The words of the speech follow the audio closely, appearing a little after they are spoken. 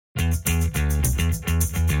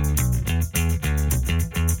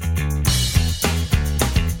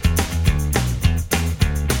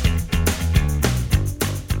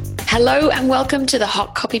Hello and welcome to the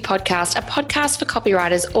Hot Copy Podcast, a podcast for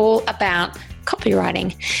copywriters all about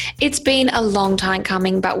copywriting. It's been a long time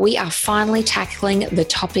coming, but we are finally tackling the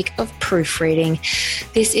topic of proofreading.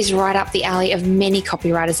 This is right up the alley of many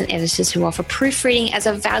copywriters and editors who offer proofreading as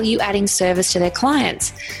a value-adding service to their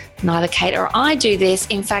clients. Neither Kate or I do this.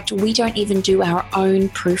 In fact, we don't even do our own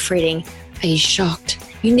proofreading. Are you shocked?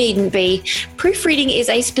 You needn't be. Proofreading is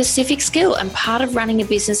a specific skill, and part of running a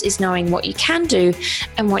business is knowing what you can do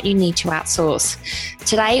and what you need to outsource.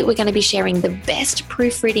 Today, we're going to be sharing the best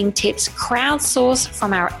proofreading tips crowdsourced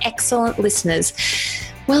from our excellent listeners.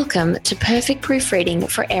 Welcome to Perfect Proofreading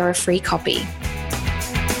for Error-Free Copy.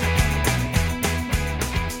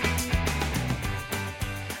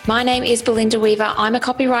 My name is Belinda Weaver. I'm a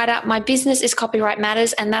copywriter. My business is Copyright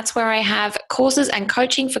Matters, and that's where I have courses and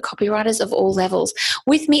coaching for copywriters of all levels.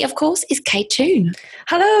 With me, of course, is Kate Toon.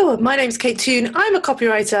 Hello, my name's Kate Toon. I'm a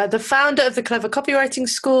copywriter, the founder of the Clever Copywriting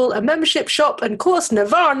School, a membership shop and course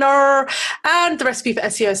Nirvana, and the Recipe for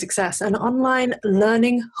SEO Success, an online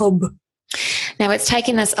learning hub. Now, it's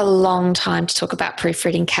taken us a long time to talk about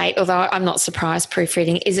proofreading, Kate, although I'm not surprised.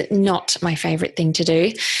 Proofreading is not my favourite thing to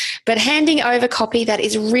do. But handing over copy that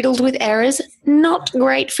is riddled with errors, not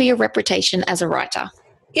great for your reputation as a writer.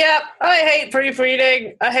 Yeah, I hate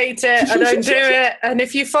proofreading. I hate it. I don't do it. And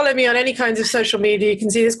if you follow me on any kinds of social media, you can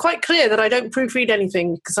see it's quite clear that I don't proofread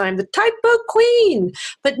anything because I'm the typo queen,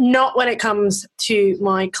 but not when it comes to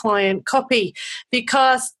my client copy,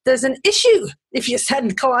 because there's an issue if you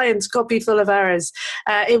send clients copy full of errors.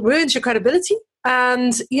 It ruins your credibility.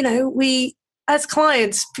 And, you know, we, as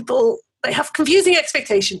clients, they have confusing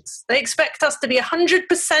expectations. They expect us to be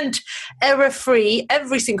 100% error-free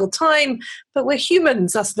every single time, but we're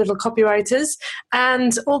humans, us little copywriters.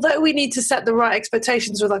 And although we need to set the right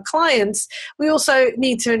expectations with our clients, we also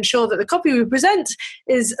need to ensure that the copy we present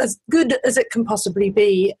is as good as it can possibly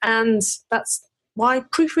be. And that's why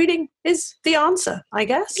proofreading is the answer, I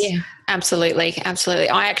guess. Yeah, absolutely. Absolutely.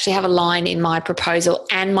 I actually have a line in my proposal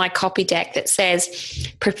and my copy deck that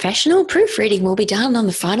says, professional proofreading will be done on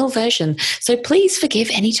the final version, so please forgive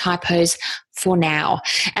any typos for now.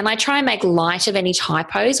 And I try and make light of any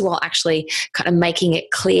typos while actually kind of making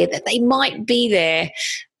it clear that they might be there,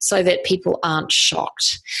 so that people aren't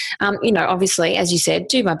shocked. Obviously, as you said,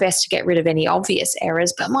 do my best to get rid of any obvious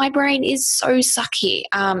errors, but my brain is so sucky.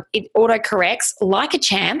 It autocorrects like a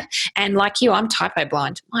champ, and like you, I'm typo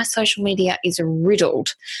blind. My social media is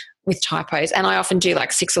riddled with typos, and I often do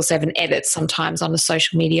like 6 or 7 edits sometimes on a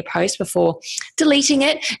social media post before deleting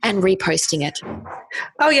it and reposting it.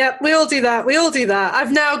 Oh yeah, we all do that.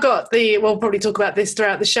 I've now got we'll probably talk about this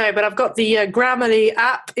throughout the show, but I've got the Grammarly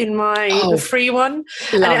app in the free one.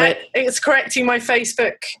 Love it. It's correcting my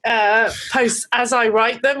Facebook posts as I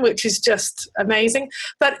write them, which is just amazing.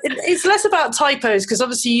 But it's less about typos, because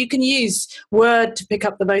obviously you can use Word to pick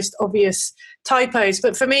up the most obvious typos,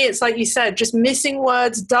 but for me it's like you said, just missing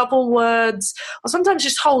words, double words, or sometimes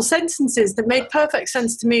just whole sentences that made perfect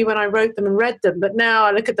sense to me when I wrote them and read them, but now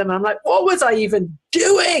I look at them and I'm like, what was I even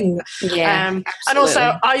doing? Yeah, and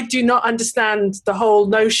also I do not understand the whole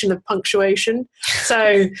notion of punctuation,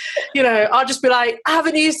 so I'll just be like, I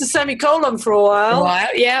haven't used a semicolon for a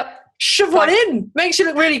while. Yep. Shove one in, makes you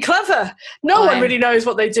look really clever. No one really knows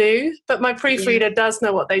what they do, but my proofreader does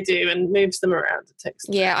know what they do and moves them around the text.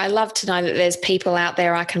 Yeah, I love to know that there's people out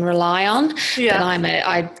there I can rely on. Yeah. But I'm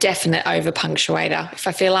a definite over punctuator. If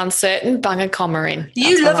I feel uncertain, bung a comma in.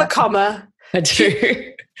 You love a comma. I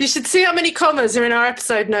do. You should see how many commas are in our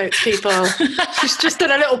episode notes, people. She's just done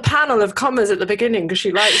a little panel of commas at the beginning because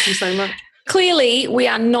she likes them so much. Clearly, we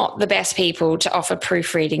are not the best people to offer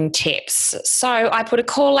proofreading tips. So I put a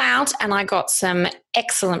call out and I got some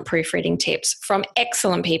excellent proofreading tips from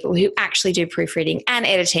excellent people who actually do proofreading and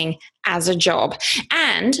editing as a job.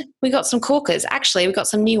 And we got some corkers. Actually, we got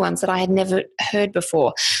some new ones that I had never heard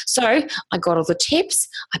before. So I got all the tips,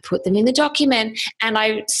 I put them in the document, and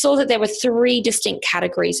I saw that there were 3 distinct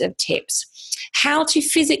categories of tips. How to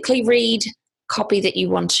physically read copy that you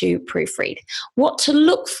want to proofread, what to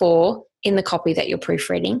look for in the copy that you're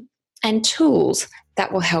proofreading, and tools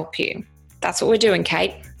that will help you. That's what we're doing,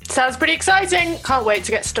 Kate. Sounds pretty exciting. Can't wait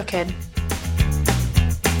to get stuck in.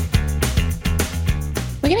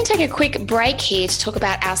 We're going to take a quick break here to talk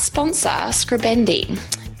about our sponsor, Scribendi.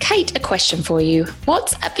 Kate, a question for you.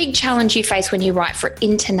 What's a big challenge you face when you write for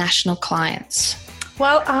international clients?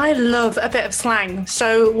 Well, I love a bit of slang.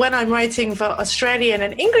 So when I'm writing for Australian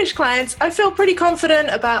and English clients, I feel pretty confident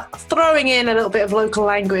about throwing in a little bit of local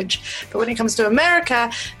language. But when it comes to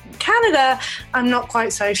America, Canada, I'm not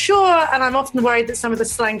quite so sure. And I'm often worried that some of the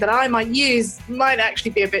slang that I might use might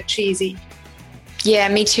actually be a bit cheesy. Yeah,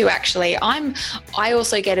 me too, actually. I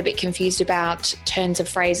also get a bit confused about turns of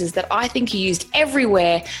phrases that I think are used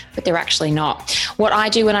everywhere, but they're actually not. What I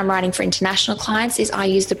do when I'm writing for international clients is I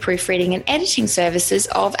use the proofreading and editing services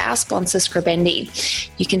of our sponsor, Scribendi.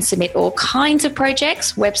 You can submit all kinds of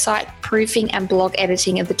projects. Website proofing and blog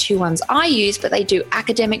editing are the two ones I use, but they do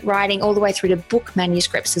academic writing all the way through to book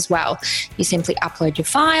manuscripts as well. You simply upload your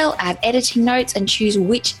file, add editing notes, and choose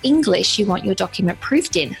which English you want your document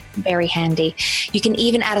proofed in. Very handy. You can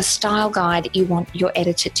even add a style guide you want your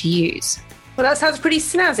editor to use. Well, that sounds pretty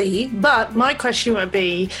snazzy, but my question would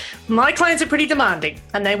be, my clients are pretty demanding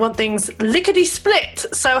and they want things lickety-split.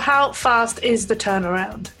 So how fast is the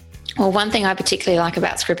turnaround? Well, one thing I particularly like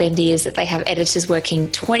about Scribendi is that they have editors working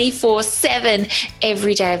 24/7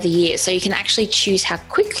 every day of the year. So you can actually choose how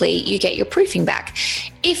quickly you get your proofing back.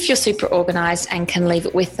 If you're super organized and can leave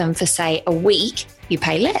it with them for, say, a week, you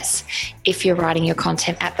pay less. If you're writing your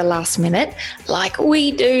content at the last minute, like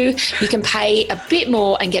we do, you can pay a bit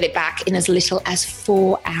more and get it back in as little as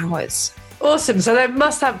 4 hours. Awesome. So they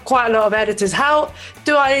must have quite a lot of editors. How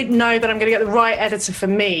do I know that I'm going to get the right editor for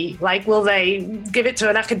me? Like, will they give it to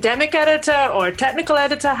an academic editor or a technical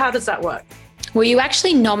editor? How does that work? Well, you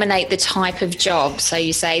actually nominate the type of job. So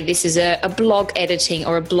you say this is a blog editing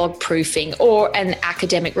or a blog proofing or an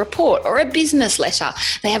academic report or a business letter.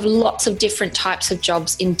 They have lots of different types of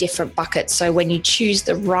jobs in different buckets. So when you choose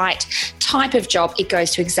the right type of job, it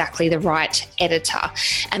goes to exactly the right editor.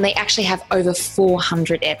 And they actually have over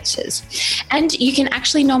 400 editors. And you can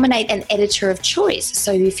actually nominate an editor of choice.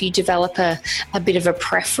 So if you develop a bit of a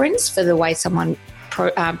preference for the way someone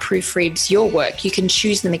proofreads your work, you can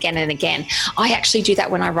choose them again and again. I actually do that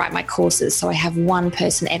when I write my courses, so I have one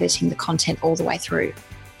person editing the content all the way through.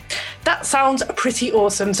 That sounds pretty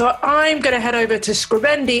awesome. So I'm going to head over to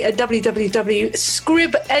Scribendi at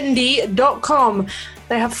www.scribendi.com.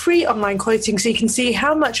 They have free online quoting so you can see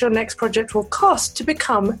how much your next project will cost to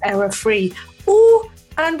become error-free. Ooh,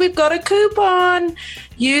 and we've got a coupon.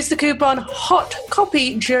 Use the coupon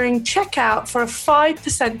HOTCOPY during checkout for a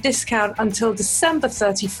 5% discount until December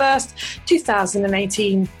 31st,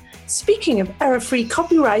 2018. Speaking of error-free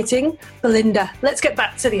copywriting, Belinda, let's get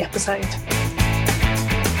back to the episode.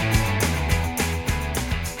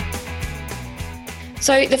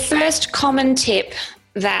 So the first common tip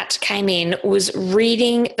that came in was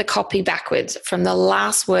reading the copy backwards from the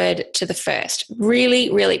last word to the first.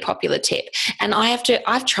 Really, really popular tip. And I've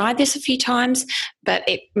tried this a few times, but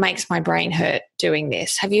it makes my brain hurt doing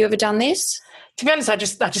this. Have you ever done this? To be honest, I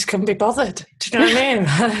just couldn't be bothered. Do you know what I mean?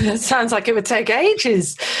 It sounds like it would take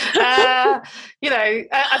ages. I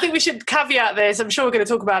think we should caveat this. I'm sure we're going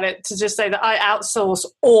to talk about it, to just say that I outsource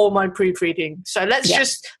all my proofreading. So let's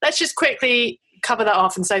just quickly cover that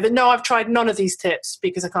off and say that no, I've tried none of these tips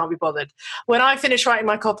because I can't be bothered. When I finish writing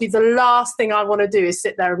my copy, the last thing I want to do is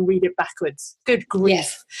sit there and read it backwards. Good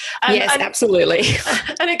grief. Yes, absolutely.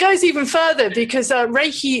 And it goes even further because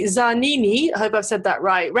Reiki Zanini, I hope I've said that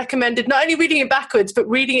right, recommended not only reading it backwards, but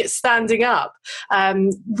reading it standing up,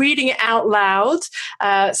 reading it out loud.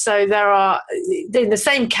 So they're in the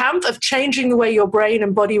same camp of changing the way your brain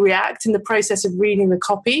and body react in the process of reading the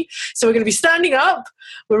copy. So we're going to be standing up,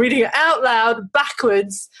 we're reading it out loud,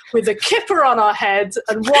 backwards, with a kipper on our head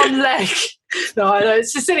and one leg. No, I know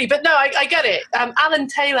it's just silly, but no, I get it. Alan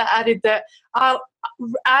Taylor added that I'll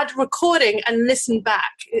add recording and listen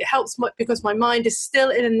back. It helps because my mind is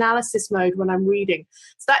still in analysis mode when I'm reading.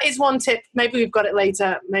 So that is one tip. Maybe we've got it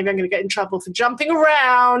later. Maybe I'm going to get in trouble for jumping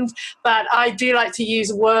around, but I do like to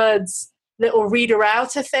use words, little reader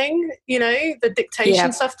outer thing, the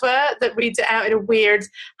dictation software that reads it out in a weird,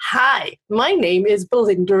 hi, my name is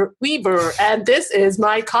Belinda Weaver and this is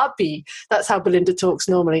my copy. That's how Belinda talks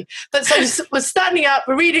normally. But so we're standing up,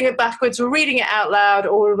 we're reading it backwards, we're reading it out loud,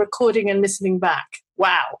 or we're recording and listening back.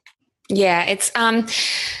 Wow. Yeah, it sounds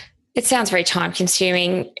very time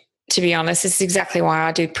consuming. To be honest, this is exactly why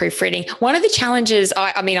I do proofreading. One of the challenges,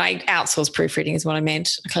 I outsource proofreading is what I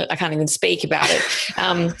meant. I can't even speak about it.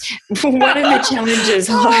 One of the challenges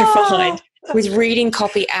I find with reading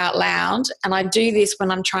copy out loud, and I do this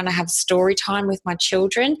when I'm trying to have story time with my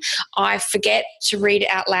children, I forget to read it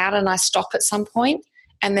out loud and I stop at some point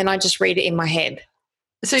and then I just read it in my head.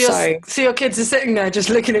 So your kids are sitting there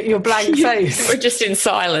just looking at your blank face. We're just in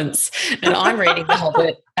silence and I'm reading The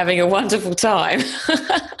Hobbit, having a wonderful time.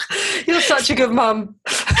 You're such a good mum.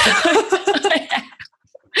 So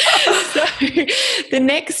the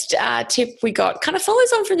next tip we got kind of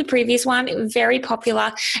follows on from the previous one. It was very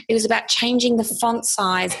popular. It was about changing the font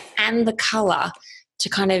size and the colour to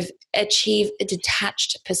kind of achieve a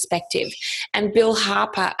detached perspective. And Bill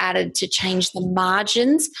Harper added to change the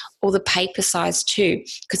margins or the paper size too,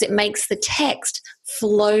 because it makes the text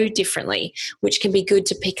flow differently, which can be good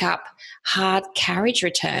to pick up hard carriage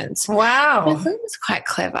returns. Wow. I thought it was quite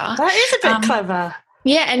clever. That is a bit clever.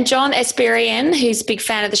 Yeah, and John Esperian, who's a big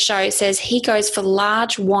fan of the show, says he goes for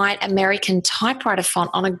large white American typewriter font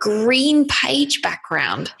on a green page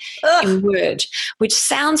background in Word, which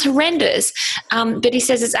sounds horrendous, but he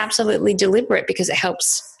says it's absolutely deliberate because it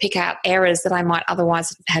helps pick out errors that I might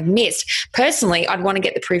otherwise have missed. Personally, I'd want to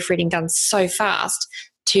get the proofreading done so fast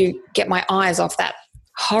to get my eyes off that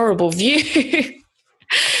horrible view.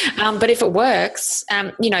 But if it works,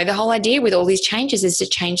 the whole idea with all these changes is to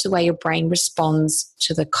change the way your brain responds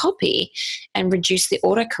to the copy and reduce the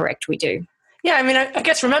autocorrect we do. Yeah, I mean, I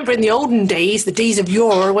guess remember in the olden days, the days of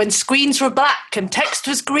yore, when screens were black and text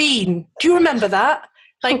was green. Do you remember that?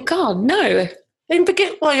 Oh, God, no.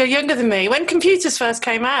 Well, you're younger than me. When computers first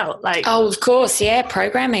came out, oh, of course, yeah,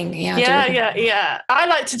 programming, yeah. I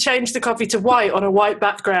like to change the copy to white on a white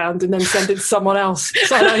background and then send it to someone else,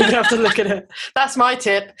 so I don't even have to look at it. That's my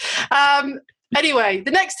tip. Anyway,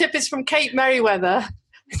 the next tip is from Kate Merriweather.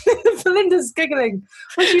 Belinda's giggling.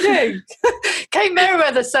 What's she doing? Kate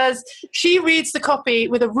Merriweather says she reads the copy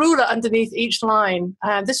with a ruler underneath each line.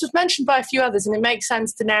 This was mentioned by a few others, and it makes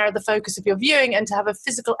sense to narrow the focus of your viewing and to have a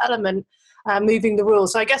physical element moving the rule.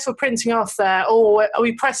 So I guess we're printing off there. Or are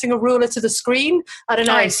we pressing a ruler to the screen? I don't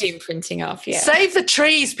know. I assume printing off, yeah. Save the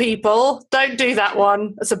trees, people. Don't do that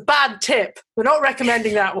one. That's a bad tip. We're not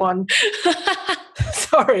recommending that one.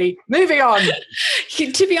 Sorry. Moving on.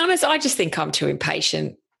 To be honest, I just think I'm too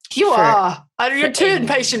impatient. You are. You're too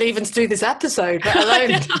impatient even to do this episode,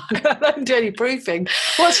 let alone do any proofing.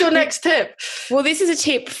 What's your next tip? Well, this is a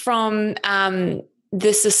tip from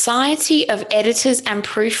the Society of Editors and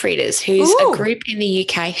Proofreaders, who's a group in the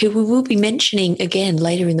UK who we will be mentioning again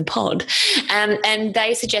later in the pod. And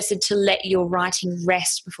they suggested to let your writing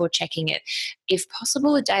rest before checking it. If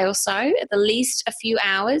possible, a day or so, at the least a few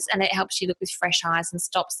hours, and it helps you look with fresh eyes and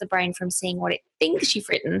stops the brain from seeing what it thinks you've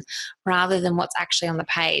written rather than what's actually on the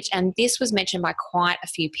page. And this was mentioned by quite a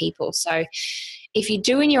few people. So if you're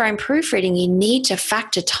doing your own proofreading, you need to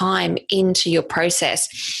factor time into your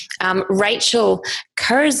process. Rachel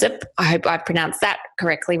Kurzip, I hope I pronounced that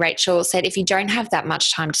correctly, Rachel said, if you don't have that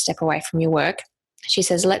much time to step away from your work, she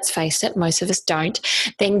says, let's face it, most of us don't,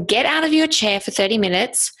 then get out of your chair for 30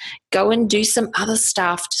 minutes, go and do some other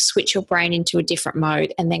stuff to switch your brain into a different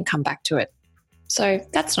mode and then come back to it. So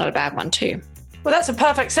that's not a bad one too. Well, that's a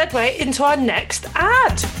perfect segue into our next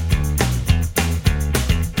ad.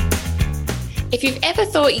 If you've ever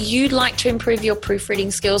thought you'd like to improve your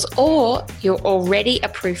proofreading skills, or you're already a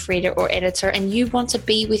proofreader or editor and you want to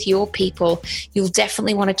be with your people, you'll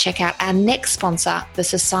definitely want to check out our next sponsor, the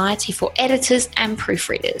Society for Editors and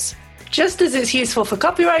Proofreaders. Just as it's useful for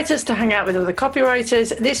copywriters to hang out with other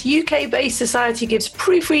copywriters, this UK-based society gives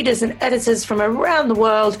proofreaders and editors from around the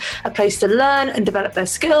world a place to learn and develop their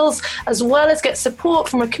skills, as well as get support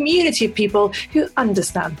from a community of people who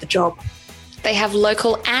understand the job. They have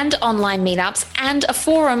local and online meetups and a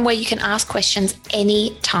forum where you can ask questions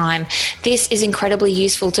anytime. This is incredibly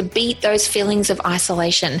useful to beat those feelings of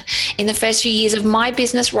isolation. In the first few years of my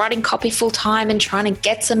business, writing copy full-time and trying to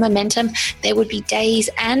get some momentum, there would be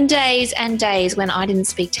days and days and days when I didn't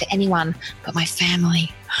speak to anyone but my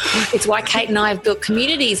family. It's why Kate and I have built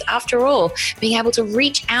communities after all. Being able to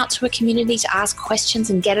reach out to a community to ask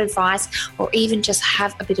questions and get advice, or even just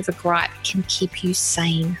have a bit of a gripe, can keep you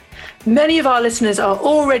sane. Many of our listeners are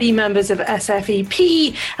already members of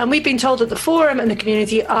SFEP, and we've been told that the forum and the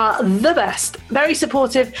community are the best, very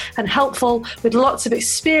supportive and helpful, with lots of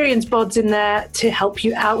experienced bods in there to help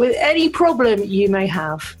you out with any problem you may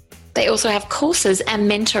have. They also have courses and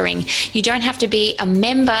mentoring. You don't have to be a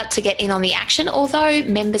member to get in on the action, although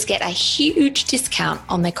members get a huge discount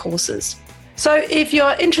on their courses. So if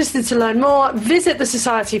you're interested to learn more, visit the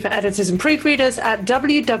Society for Editors and Proofreaders at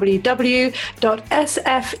www.sfep.org.uk.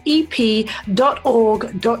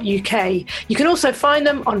 You can also find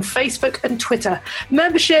them on Facebook and Twitter.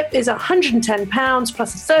 Membership is £110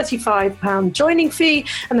 plus a £35 joining fee,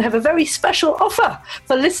 and they have a very special offer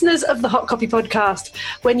for listeners of the Hot Copy podcast.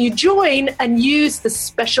 When you join and use the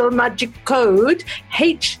special magic code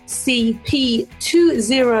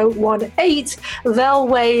HCP2018, they'll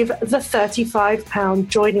waive the £35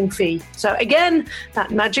 joining fee. So again,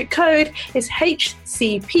 that magic code is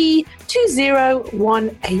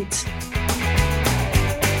HCP2018.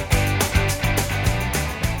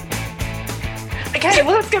 Okay,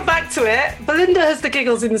 well, let's get back to it. Belinda has the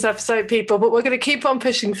giggles in this episode, people, but we're going to keep on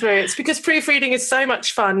pushing through. It's because proofreading is so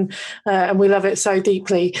much fun and we love it so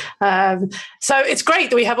deeply. So it's great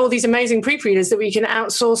that we have all these amazing proofreaders that we can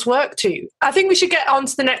outsource work to. I think we should get on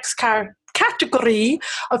to the next category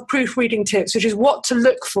of proofreading tips, which is what to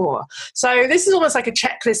look for. So this is almost like a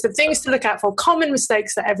checklist of things to look out for, common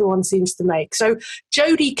mistakes that everyone seems to make. So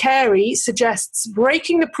Jodie Carey suggests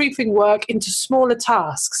breaking the proofing work into smaller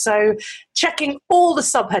tasks. So checking all the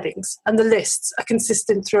subheadings and the lists are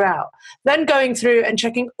consistent throughout. Then going through and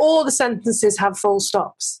checking all the sentences have full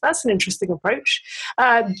stops. That's an interesting approach.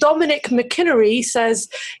 Dominic McInnery says,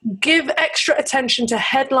 give extra attention to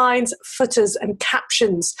headlines, footers, and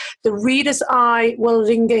captions. The reader's eye will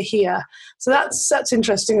linger here. So that's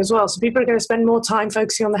interesting as well. So people are going to spend more time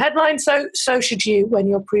focusing on the headlines. So should you when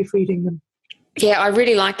you're proofreading them. Yeah, I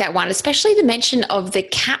really like that one, especially the mention of the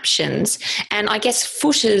captions. And I guess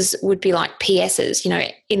footers would be like PSs. You know,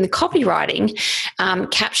 in the copywriting,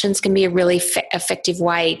 captions can be a really effective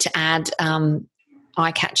way to add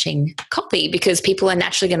eye-catching copy because people are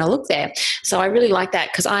naturally going to look there. So I really like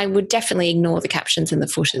that because I would definitely ignore the captions and the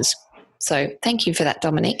footers. So thank you for that,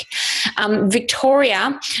 Dominic.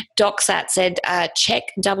 Victoria Docsat said, check,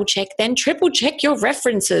 double check, then triple check your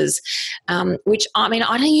references, which, I mean,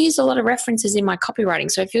 I don't use a lot of references in my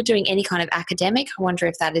copywriting. So if you're doing any kind of academic, I wonder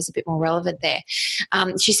if that is a bit more relevant there.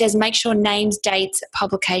 She says, make sure names, dates,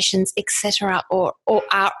 publications, etc.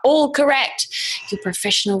 are all correct. Your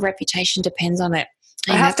professional reputation depends on it.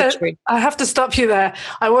 I have to stop you there.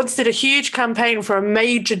 I once did a huge campaign for a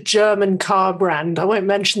major German car brand. I won't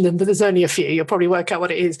mention them, but there's only a few. You'll probably work out what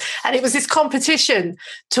it is. And it was this competition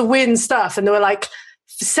to win stuff. And there were like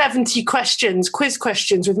 70 questions, quiz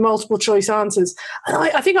questions with multiple choice answers. And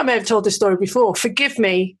I think I may have told this story before. Forgive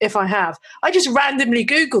me if I have. I just randomly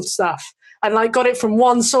Googled stuff and like got it from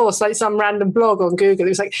one source, like some random blog on Google. It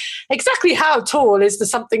was like, exactly how tall is the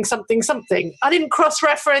something, something, something? I didn't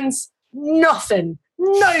cross-reference nothing.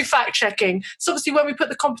 No fact checking. So obviously when we put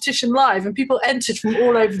the competition live and people entered from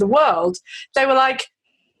all over the world, they were like,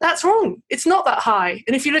 that's wrong. It's not that high.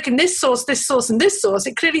 And if you look in this source, and this source,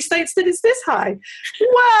 it clearly states that it's this high.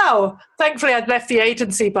 Wow. Thankfully, I'd left the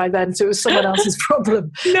agency by then, so it was someone else's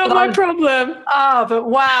problem. Not my problem. But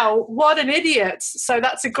wow, what an idiot. So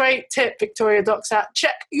that's a great tip, Victoria Docsat.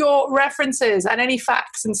 Check your references and any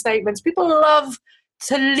facts and statements. People love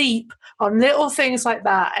to leap on little things like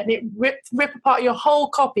that, and it rip apart your whole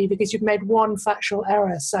copy because you've made one factual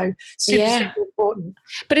error. So super important.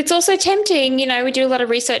 But it's also tempting. You know, we do a lot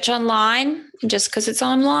of research online. Just because it's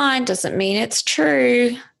online doesn't mean it's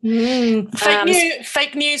true.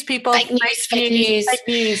 Fake news, people. Fake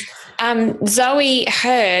news. Zoe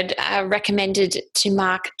Hurd recommended to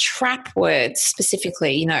mark trap words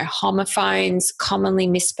specifically, you know, homophones, commonly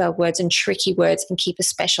misspelled words and tricky words, and keep a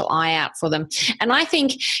special eye out for them. And I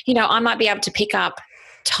think, you know, I might be able to pick up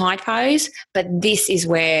typos, but this is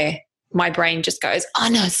where my brain just goes, oh,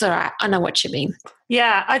 no, it's all right. I know what you mean.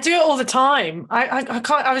 Yeah, I do it all the time. I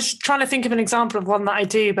can't. I was trying to think of an example of one that I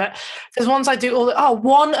do, but there's ones I do all the,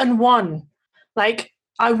 one and one. Like,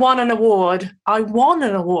 I won an award.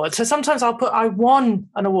 So sometimes I'll put I won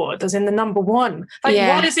an award, as in the number one. Like,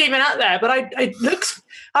 what is even out there? But I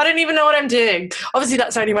don't even know what I'm doing. Obviously,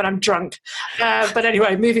 that's only when I'm drunk. But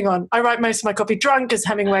anyway, moving on. I write most of my copy drunk, as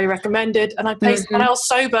Hemingway recommended, and I paste someone else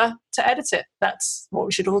sober to edit it. That's what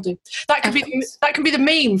we should all do. That can be the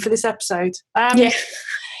meme for this episode.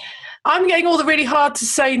 I'm getting all the really hard to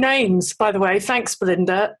say names, by the way. Thanks,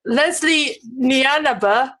 Belinda. Leslie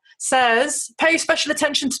Nianaba says, pay special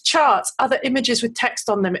attention to charts, other images with text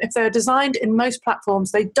on them. If they're designed in most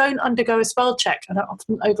platforms, they don't undergo a spell check and are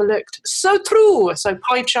often overlooked. So true. So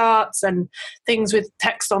pie charts and things with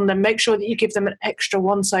text on them, make sure that you give them an extra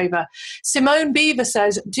once-over. Simone Beaver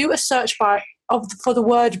says, do a search for the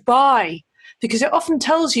word by, because it often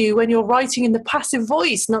tells you when you're writing in the passive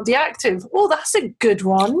voice, not the active. Oh, that's a good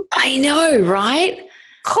one. I know, right?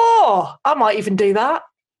 Oh, I might even do that.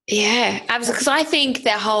 Yeah, because I think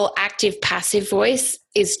that whole active-passive voice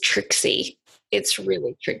is tricksy. It's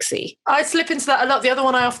really tricksy. I slip into that a lot. The other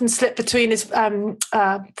one I often slip between is not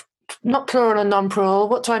plural and non-plural.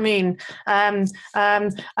 What do I mean?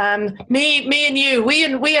 Me and you, we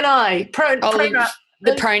and I.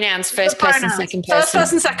 The pronouns, first person, second person. First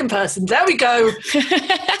person, second person. There we go.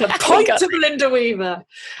 The point of Belinda Weaver.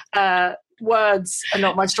 Words are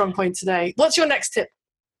not my strong point today. What's your next tip?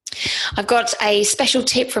 I've got a special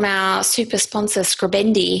tip from our super sponsor,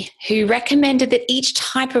 Scribendi, who recommended that each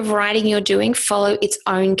type of writing you're doing follow its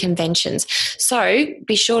own conventions. So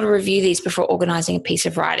be sure to review these before organising a piece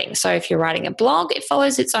of writing. So if you're writing a blog, it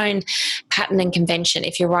follows its own pattern and convention.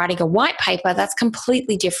 If you're writing a white paper, that's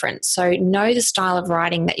completely different. So know the style of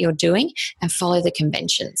writing that you're doing and follow the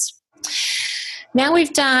conventions. Now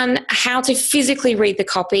we've done how to physically read the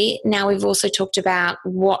copy. Now we've also talked about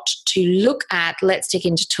what to look at, let's dig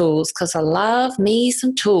into tools because I love me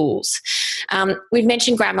some tools. We've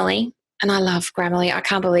mentioned Grammarly. And I love Grammarly. I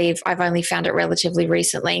can't believe I've only found it relatively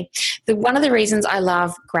recently. One of the reasons I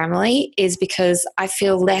love Grammarly is because I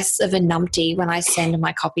feel less of a numpty when I send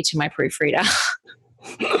my copy to my proofreader.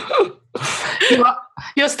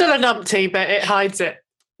 You're still a numpty, but it hides it.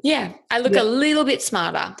 Yeah, I look a little bit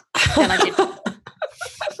smarter than I did.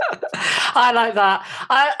 I like that.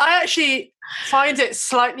 I actually find it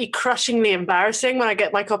slightly crushingly embarrassing when I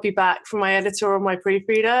get my copy back from my editor or my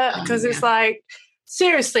proofreader, because it's like,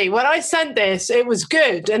 seriously, when I sent this, it was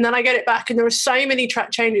good. And then I get it back and there are so many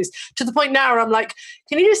track changes to the point now where I'm like,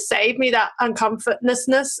 can you just save me that uncomfortness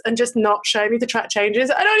and just not show me the track changes?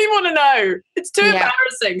 I don't even want to know. It's too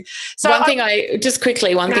embarrassing. So one thing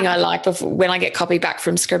I like when I get copy back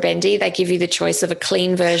from Scribendi, they give you the choice of a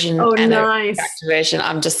clean version and a tracked version.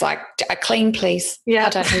 I'm just like, a clean, please. Yeah. I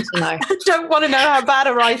don't need to know. I don't want to know how bad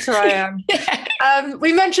a writer I am.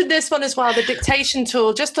 We mentioned this one as well, the dictation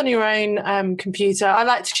tool, just on your own computer. I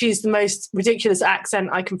like to choose the most ridiculous accent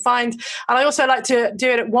I can find. And I also like to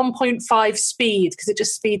do it at 1.5 speed because it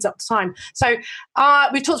just speeds up time. So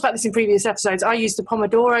we've talked about this in previous episodes. I use the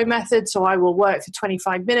Pomodoro method. So I will work for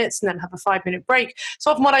 25 minutes and then have a 5-minute break.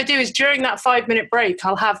 So often what I do is during that 5-minute break,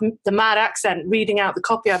 I'll have the mad accent reading out the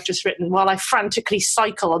copy I've just written while I frantically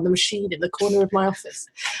cycle on the machine in the corner of my office.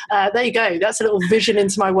 There you go. That's a little vision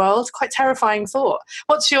into my world. Quite terrifying thought.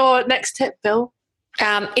 What's your next tip, Bill?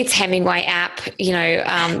 It's Hemingway app.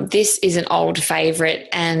 This is an old favorite,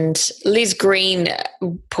 and Liz Green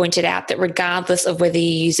pointed out that regardless of whether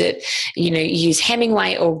you use it, you use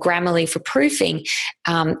Hemingway or Grammarly for proofing,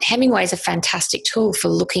 Hemingway is a fantastic tool for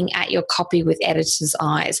looking at your copy with editor's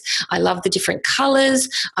eyes. I love the different colors.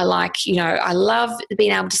 I love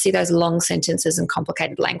being able to see those long sentences and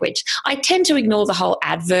complicated language. I tend to ignore the whole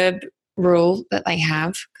adverb rule that they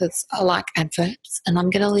have because I like adverbs and I'm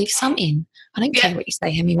going to leave some in. I don't care what you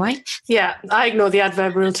say, Hemingway. Yeah, I ignore the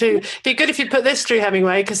adverb rule too. Be good if you put this through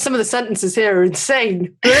Hemingway because some of the sentences here are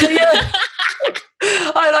insane. Brilliant.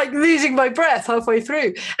 I like losing my breath halfway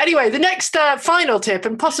through. Anyway, the next final tip,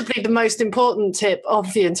 and possibly the most important tip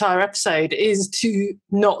of the entire episode, is to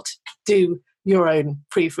not do your own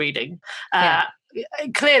proofreading.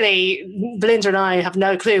 Clearly, Belinda and I have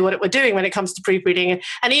no clue what we're doing when it comes to proofreading.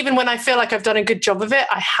 And even when I feel like I've done a good job of it,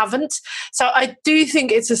 I haven't. So I do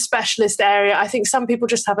think it's a specialist area. I think some people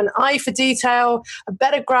just have an eye for detail, a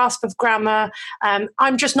better grasp of grammar.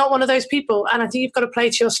 I'm just not one of those people. And I think you've got to play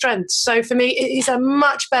to your strengths. So for me, it is a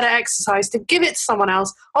much better exercise to give it to someone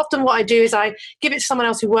else. Often what I do is I give it to someone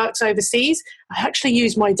else who works overseas. I actually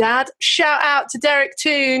use my dad. Shout out to Derek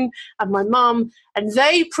Toon and my mum. And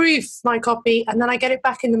they proof my copy, and then I get it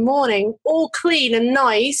back in the morning, all clean and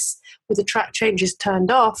nice, with the track changes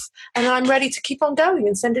turned off, and then I'm ready to keep on going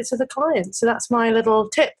and send it to the client. So that's my little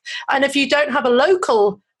tip. And if you don't have a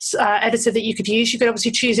local editor that you could use, you could obviously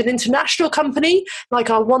choose an international company like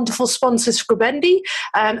our wonderful sponsor Scribendi.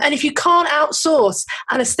 And if you can't outsource,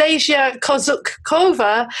 Anastasia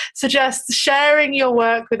Kozukova suggests sharing your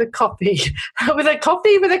work with a colleague.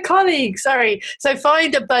 Sorry. So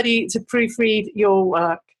find a buddy to proofread your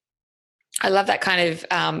work. I love that kind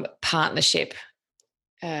of partnership.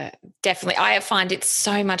 Definitely. I find it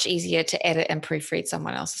so much easier to edit and proofread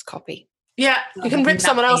someone else's copy. Yeah, you can rip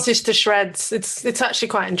someone else's to shreds. It's actually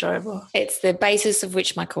quite enjoyable. It's the basis of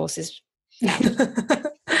which my course is founded.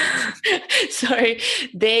 So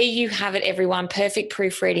there you have it, everyone. Perfect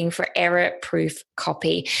proofreading for error-proof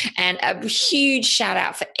copy. And a huge shout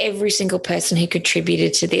out for every single person who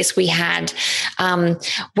contributed to this. We had,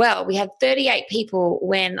 38 people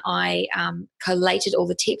when I collated all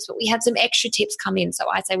the tips, but we had some extra tips come in. So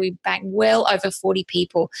I'd say we banked well over 40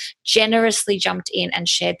 people generously jumped in and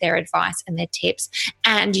shared their advice and their tips.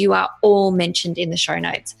 And you are all mentioned in the show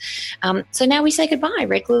notes. So now we say goodbye.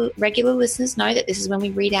 Regular listeners know that this is when we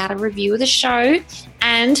read out a review of the show,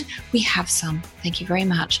 and we have some. Thank you very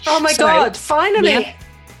much. Oh my God, finally. Yep.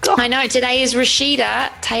 I know. Today is Rashida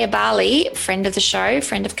Tayabali, friend of the show,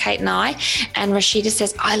 friend of Kate and I. And Rashida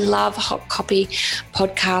says, I love Hot Copy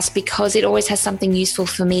podcast because it always has something useful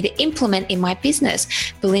for me to implement in my business.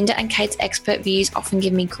 Belinda and Kate's expert views often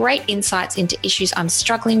give me great insights into issues I'm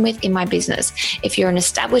struggling with in my business. If you're an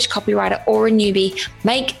established copywriter or a newbie,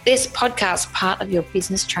 make this podcast part of your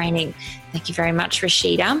business training. Thank you very much,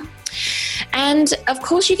 Rashida. And of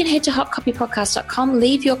course, you can head to hotcopypodcast.com,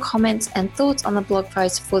 leave your comments and thoughts on the blog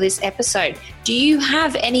post for this episode. Do you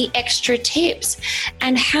have any extra tips?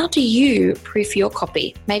 And how do you proof your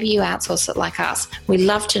copy? Maybe you outsource it like us. We'd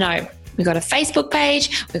love to know. We've got a Facebook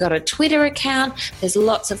page, we've got a Twitter account. There's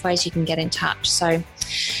lots of ways you can get in touch. So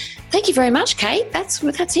Thank you very much, Kate. That's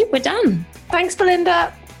it. We're done. Thanks,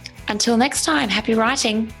 Belinda. Until next time, happy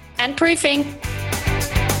writing and proofing.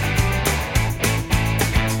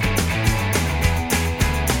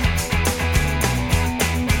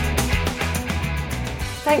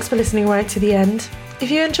 Thanks for listening right to the end. If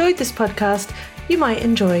you enjoyed this podcast, you might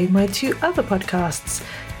enjoy my 2 other podcasts.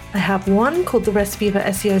 I have one called The Recipe for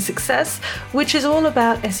SEO Success, which is all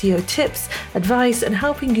about SEO tips, advice, and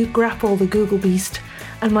helping you grapple the Google beast.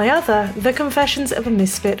 And my other, The Confessions of a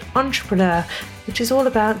Misfit Entrepreneur, which is all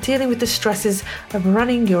about dealing with the stresses of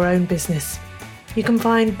running your own business. You can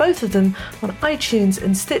find both of them on iTunes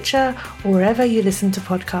and Stitcher, or wherever you listen to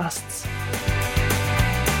podcasts.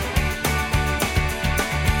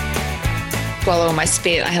 Swallow my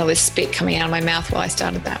spit. I had all this spit coming out of my mouth while I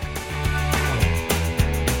started that.